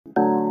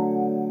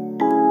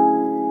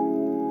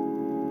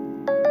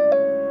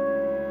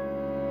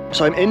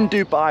So I'm in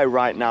Dubai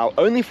right now,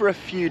 only for a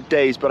few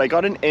days, but I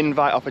got an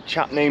invite off a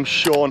chap named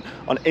Sean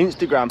on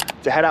Instagram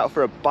to head out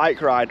for a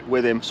bike ride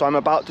with him. So I'm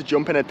about to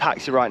jump in a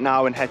taxi right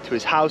now and head to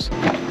his house.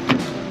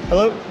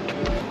 Hello,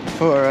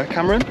 for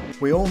Cameron.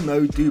 We all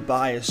know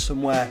Dubai is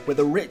somewhere with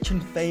a rich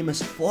and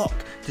famous flock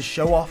to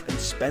show off and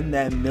spend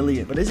their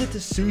millions. But is it a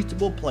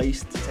suitable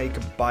place to take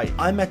a bike?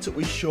 I met up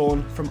with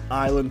Sean from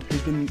Ireland,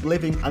 who's been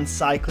living and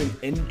cycling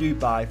in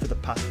Dubai for the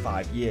past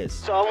 5 years.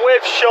 So I'm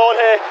with Sean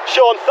here.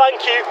 Sean,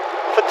 thank you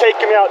for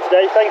taking me out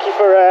today. Thank you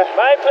for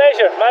my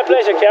pleasure,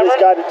 Cameron.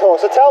 This guided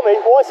tour. So tell me,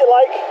 what's it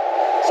like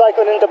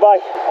cycling in Dubai?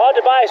 Oh,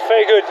 Dubai is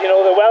very good. You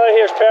know, the weather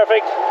here is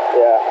perfect.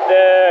 Yeah.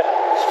 The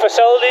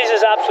facilities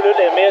is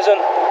absolutely amazing.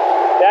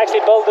 They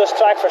actually built this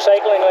track for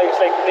cycling. Like, it's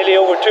like nearly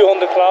over 200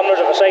 kilometers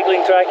of a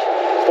cycling track.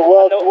 It's the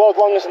world's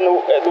longest in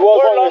the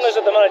world's longest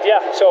at the minute.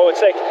 Yeah. So it's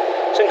like,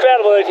 it's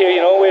incredible out here.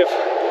 You know, we've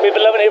been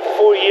living here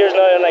for 4 years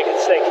now, and like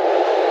it's like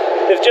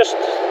they've just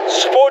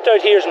sport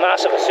out here is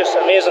massive. It's just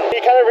amazing.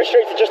 You kind of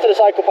restricted just to the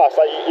cycle pass,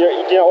 like you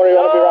don't really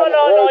want to be around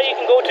the roads. No, you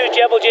can go to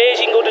Jebel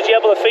Jays, you can go to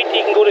Jebel Afit,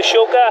 you can go to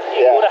Shoka,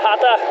 you can go to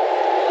Hatta,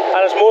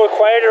 and it's more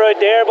quieter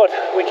out there, but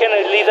we kind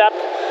of leave that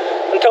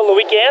until the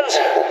weekends.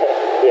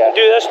 Yeah.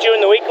 Do this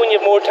during the week when you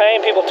have more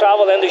time. People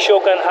travel into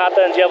Shoka and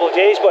Hatta and Jebel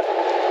Jays, but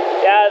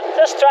yeah,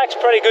 this track's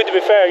pretty good to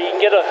be fair. You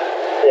can get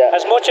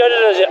as much out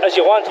of it as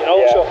you want, you know.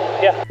 Yeah. So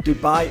yeah.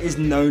 Dubai is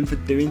known for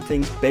doing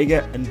things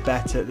bigger and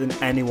better than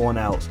anyone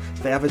else.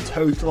 They have a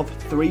total of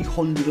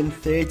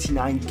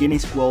 339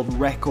 Guinness World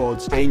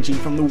Records, ranging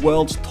from the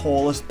world's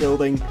tallest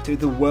building to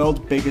the world's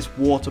biggest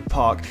water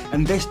park.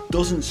 And this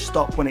doesn't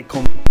stop when it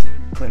comes to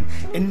cycling.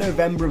 In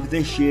November of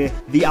this year,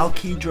 the Al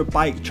Qidra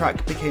bike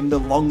track became the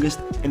longest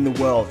in the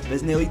world.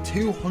 There's nearly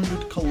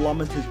 200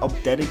 kilometers of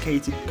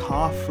dedicated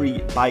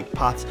car-free bike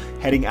paths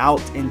heading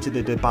out into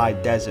the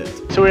Dubai desert.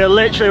 So we are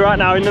literally right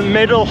now in the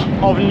middle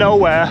of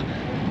nowhere.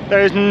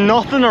 There is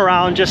nothing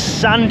around,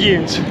 just sand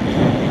dunes.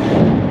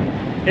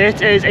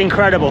 It is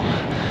incredible.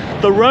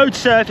 The road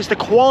surface, the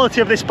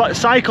quality of this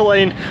cycle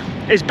lane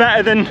is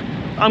better than,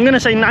 I'm going to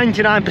say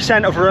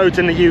 99% of roads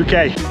in the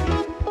UK.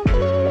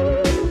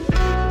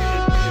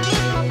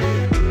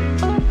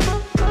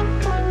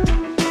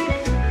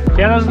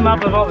 Yeah, this is the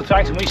map of all the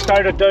tracks, and we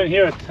started down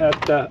here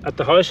at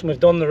the house, and we've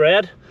done the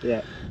red.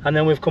 Yeah. And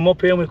then we've come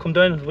up here and we've come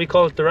down, we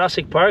call it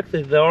Jurassic Park,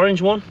 the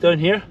orange one down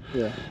here.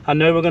 Yeah. And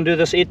now we're going to do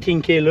this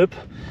 18k loop,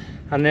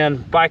 and then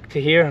back to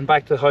here and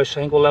back to the house.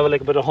 I think we'll level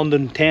like about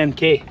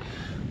 110k.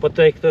 But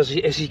like there's,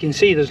 as you can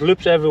see, there's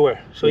loops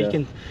everywhere. So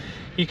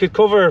you could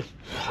cover,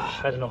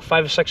 I don't know,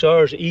 5 or 6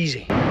 hours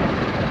easy.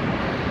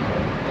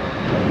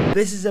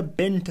 This is a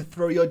bin to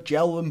throw your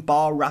gel and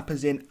bar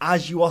wrappers in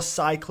as you are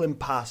cycling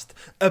past.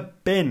 A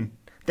bin.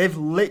 They've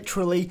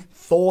literally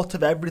thought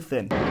of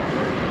everything.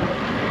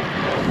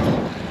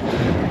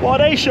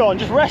 What are they, Sean?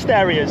 Just rest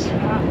areas?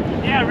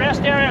 Yeah,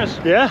 rest areas.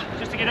 Yeah?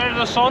 Just to get out of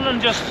the sun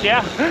and just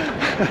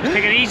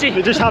take it easy.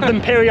 They just have them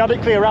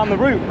periodically around the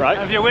route, right?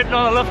 If you're waiting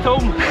on a lift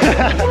home.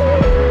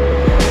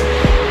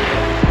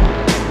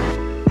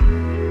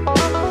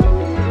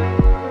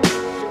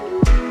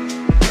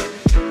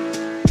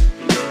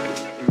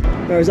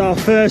 There's our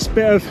first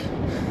bit of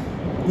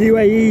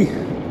UAE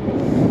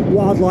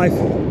wildlife.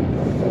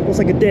 Looks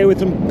like a deer with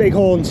some big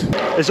horns.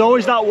 There's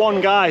always that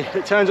one guy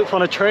that turns up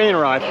on a training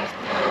ride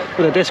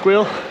with a disc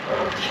wheel.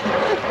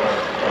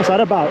 What's that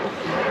about?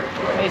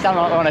 Me, I'm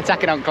not on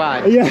attacking on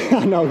climb. Yeah,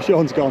 I know,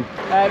 Sean's gone.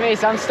 Me,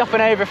 so I'm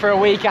stopping over for a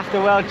week after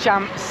World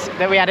Champs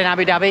that we had in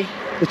Abu Dhabi.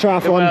 The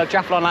triathlon. The World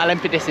Triathlon, like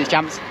Olympic distance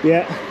champs.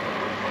 Yeah.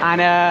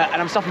 And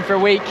I'm stopping for a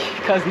week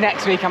because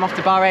next week I'm off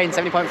to Bahrain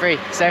 70.3.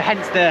 So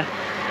hence the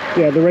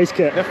race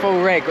kit. The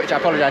full rig, which I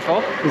apologise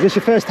for. Is this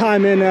your first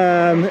time in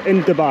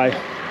Dubai?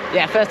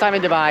 Yeah, first time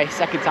in Dubai,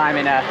 second time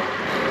in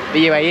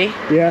the UAE.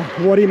 Yeah.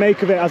 What do you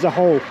make of it as a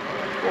whole?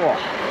 Oh.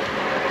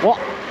 What?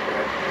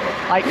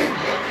 Like,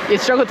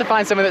 you'd struggle to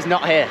find somewhere that's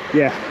not here.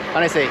 Yeah.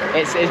 Honestly,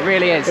 it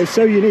really is. It's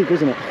so unique,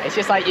 isn't it? It's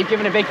just like you've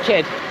given a big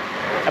kid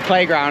a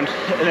playground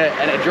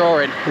and a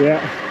drawing.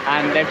 Yeah.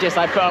 And they've just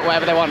like put up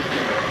whatever they want.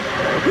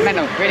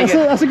 Mental, really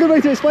good. That's a good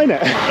way to explain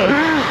it.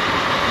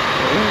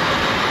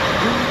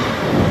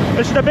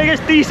 This is the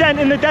biggest descent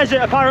in the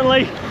desert,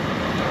 apparently.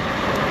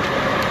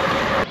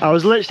 I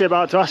was literally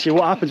about to ask you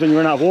what happens when you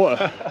run out of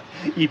water.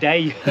 You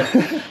die.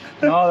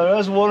 No, there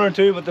is one or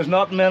two, but there's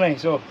not many,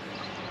 so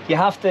you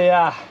have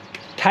to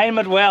time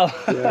it well.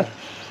 Yeah.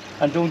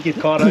 And don't get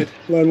caught out.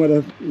 Learn where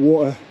the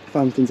water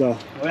fountains are.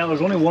 Well,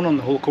 there's only one on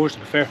the whole course, to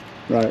be fair.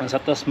 Right. And it's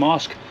at this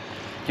mosque,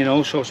 you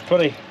know, so it's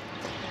pretty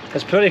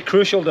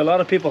crucial to a lot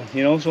of people,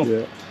 you know. So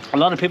yeah. A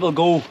lot of people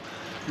go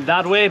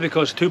that way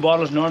because 2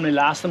 bottles normally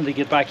last them to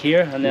get back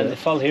here, and then they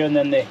fill here and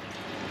then they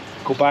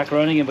go back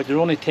around again. But you're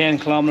only 10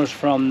 kilometers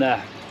from the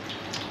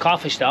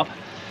coffee stop,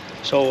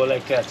 so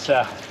like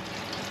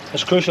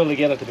it's crucial to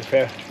get it, to be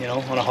fair, you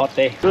know, on a hot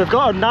day. So we've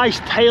got a nice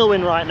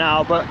tailwind right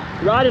now, but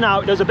riding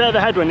out there's a bit of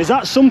a headwind. Is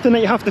that something that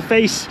you have to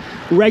face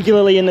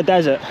regularly in the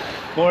desert?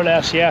 More or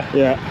less, yeah.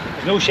 Yeah.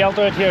 There's no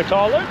shelter out here at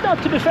all.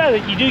 Not, to be fair,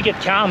 you do get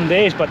calm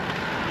days, but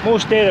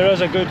most days there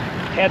is a good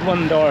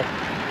headwind or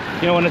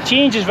You know, and it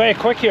changes very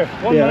quick here.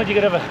 One minute you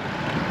could have a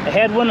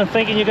headwind and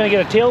thinking you're going to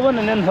get a tailwind,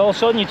 and then all of a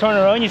sudden you turn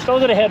around, you still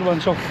get a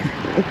headwind. So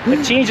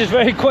it changes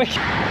very quick.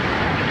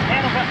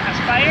 Head of it,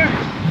 aspire.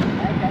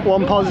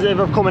 One positive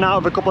of coming out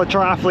of a couple of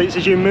triathletes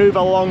is you move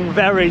along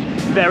very,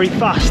 very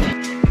fast.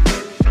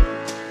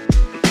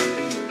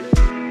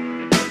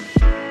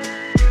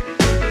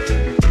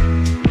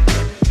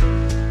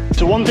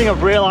 So one thing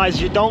I've realised,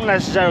 you don't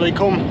necessarily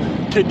come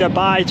to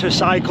Dubai to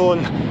cycle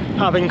and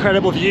have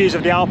incredible views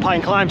of the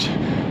alpine climbs,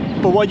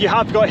 but what you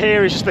have got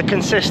here is just the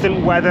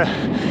consistent weather.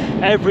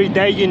 Every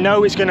day you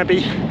know it's going to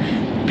be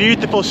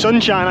beautiful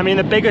sunshine. I mean,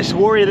 the biggest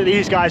worry that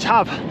these guys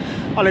have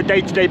on a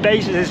day-to-day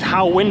basis is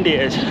how windy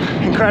it is.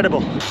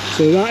 Incredible.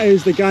 So that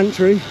is the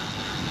gantry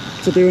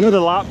to do another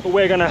lap, but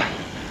we're going to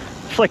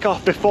flick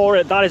off before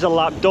it. That is a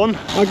lap done.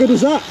 How good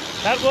was that?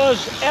 That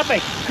was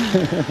epic.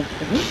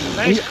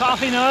 Nice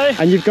coffee now.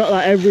 And you've got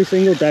that every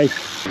single day.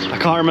 I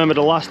can't remember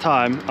the last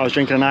time I was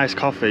drinking a nice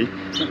coffee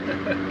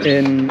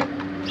in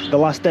the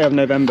last day of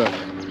November.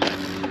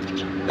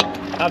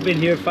 I've been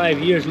here 5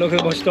 years. Look at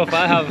how much stuff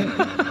I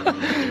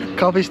have.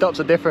 Coffee stops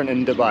are different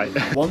in Dubai.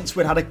 Once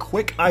we'd had a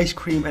quick ice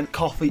cream and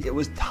coffee, it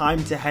was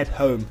time to head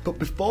home. But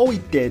before we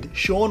did,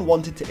 Sean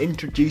wanted to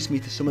introduce me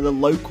to some of the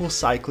local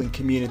cycling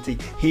community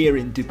here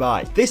in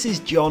Dubai. This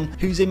is John,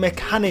 who's a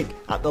mechanic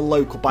at the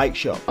local bike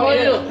shop. How are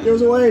you? Give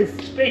us a wave.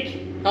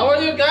 Speak. How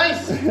are you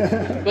guys?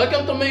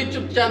 Welcome to my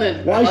YouTube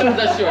channel.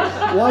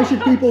 Why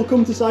should people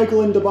come to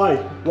cycle in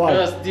Dubai? Why?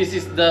 Because this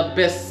is the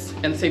best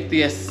and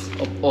safest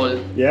of all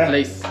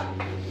place.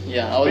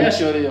 Yeah, I will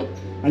assure you.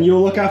 And you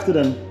will look after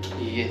them?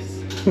 Yes.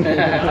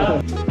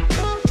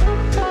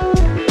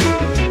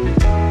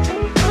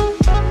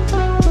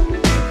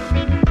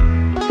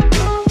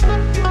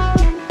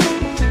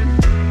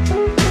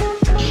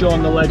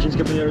 Sean the legend's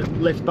giving me a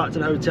lift back to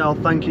the hotel.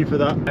 Thank you for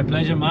that. My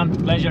pleasure, man.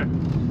 Pleasure.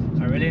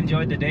 I really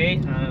enjoyed the day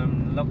and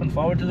I'm looking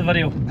forward to the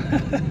video.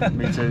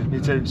 Me too,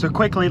 me too. So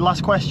quickly,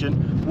 last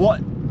question.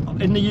 What,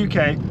 in the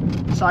UK,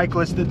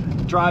 cyclists, the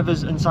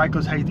drivers and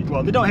cyclists hate it.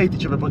 Well, they don't hate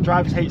each other, but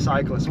drivers hate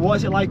cyclists. What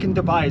is it like in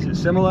Dubai? Is it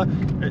similar?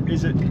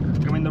 Is it,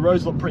 I mean, the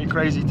roads look pretty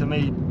crazy to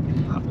me.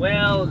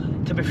 Well,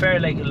 to be fair,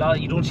 like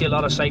you don't see a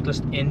lot of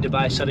cyclists in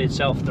Dubai city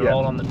itself. They're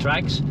all on the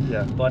tracks.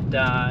 Yeah. But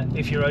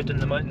if you're out in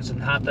the mountains in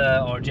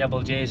Hatta or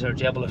Jebel Jais or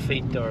Jebel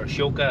Afit or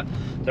Shoka,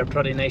 they're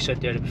pretty nice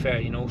out there, to be fair,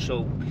 you know.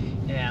 So,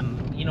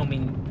 you know, I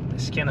mean,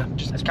 it's kind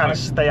of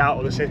stay out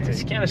of the city.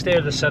 It's kind of stay out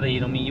of the city,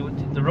 you know. I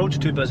mean, the roads are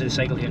too busy to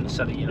cycle here in the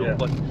city, you know. Yeah.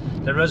 But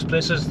there is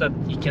places that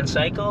you can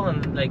cycle,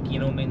 and like, you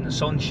know, I mean, the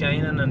sun's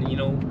shining, and you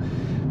know,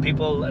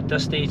 people at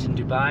this stage in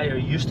Dubai are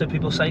used to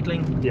people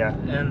cycling. Yeah.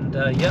 And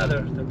yeah,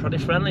 they're pretty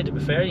friendly, to be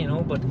fair, you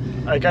know. But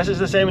I guess it's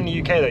the same in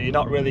the UK, though. You're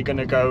not really going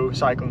to go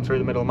cycling through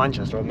the middle of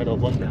Manchester or the middle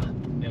of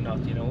London. You're not,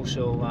 you know.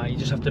 So you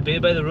just have to play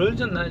by the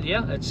rules, and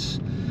yeah, it's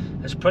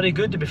pretty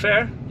good, to be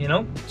fair, you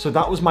know. So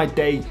that was my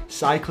day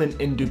cycling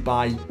in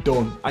Dubai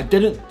done. I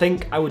didn't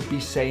think I would be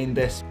saying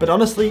this, but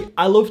honestly,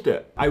 I loved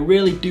it. I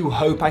really do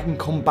hope I can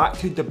come back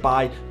to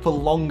Dubai for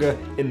longer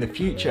in the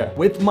future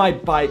with my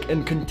bike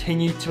and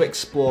continue to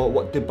explore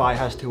what Dubai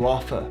has to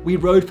offer. We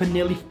rode for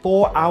nearly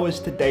 4 hours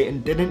today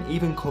and didn't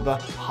even cover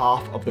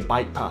half of the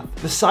bike path.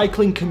 The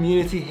cycling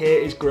community here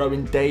is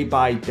growing day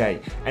by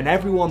day, and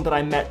everyone that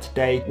I met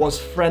today was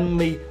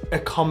friendly,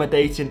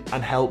 accommodating,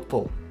 and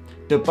helpful.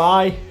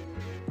 Dubai,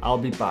 I'll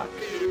be back.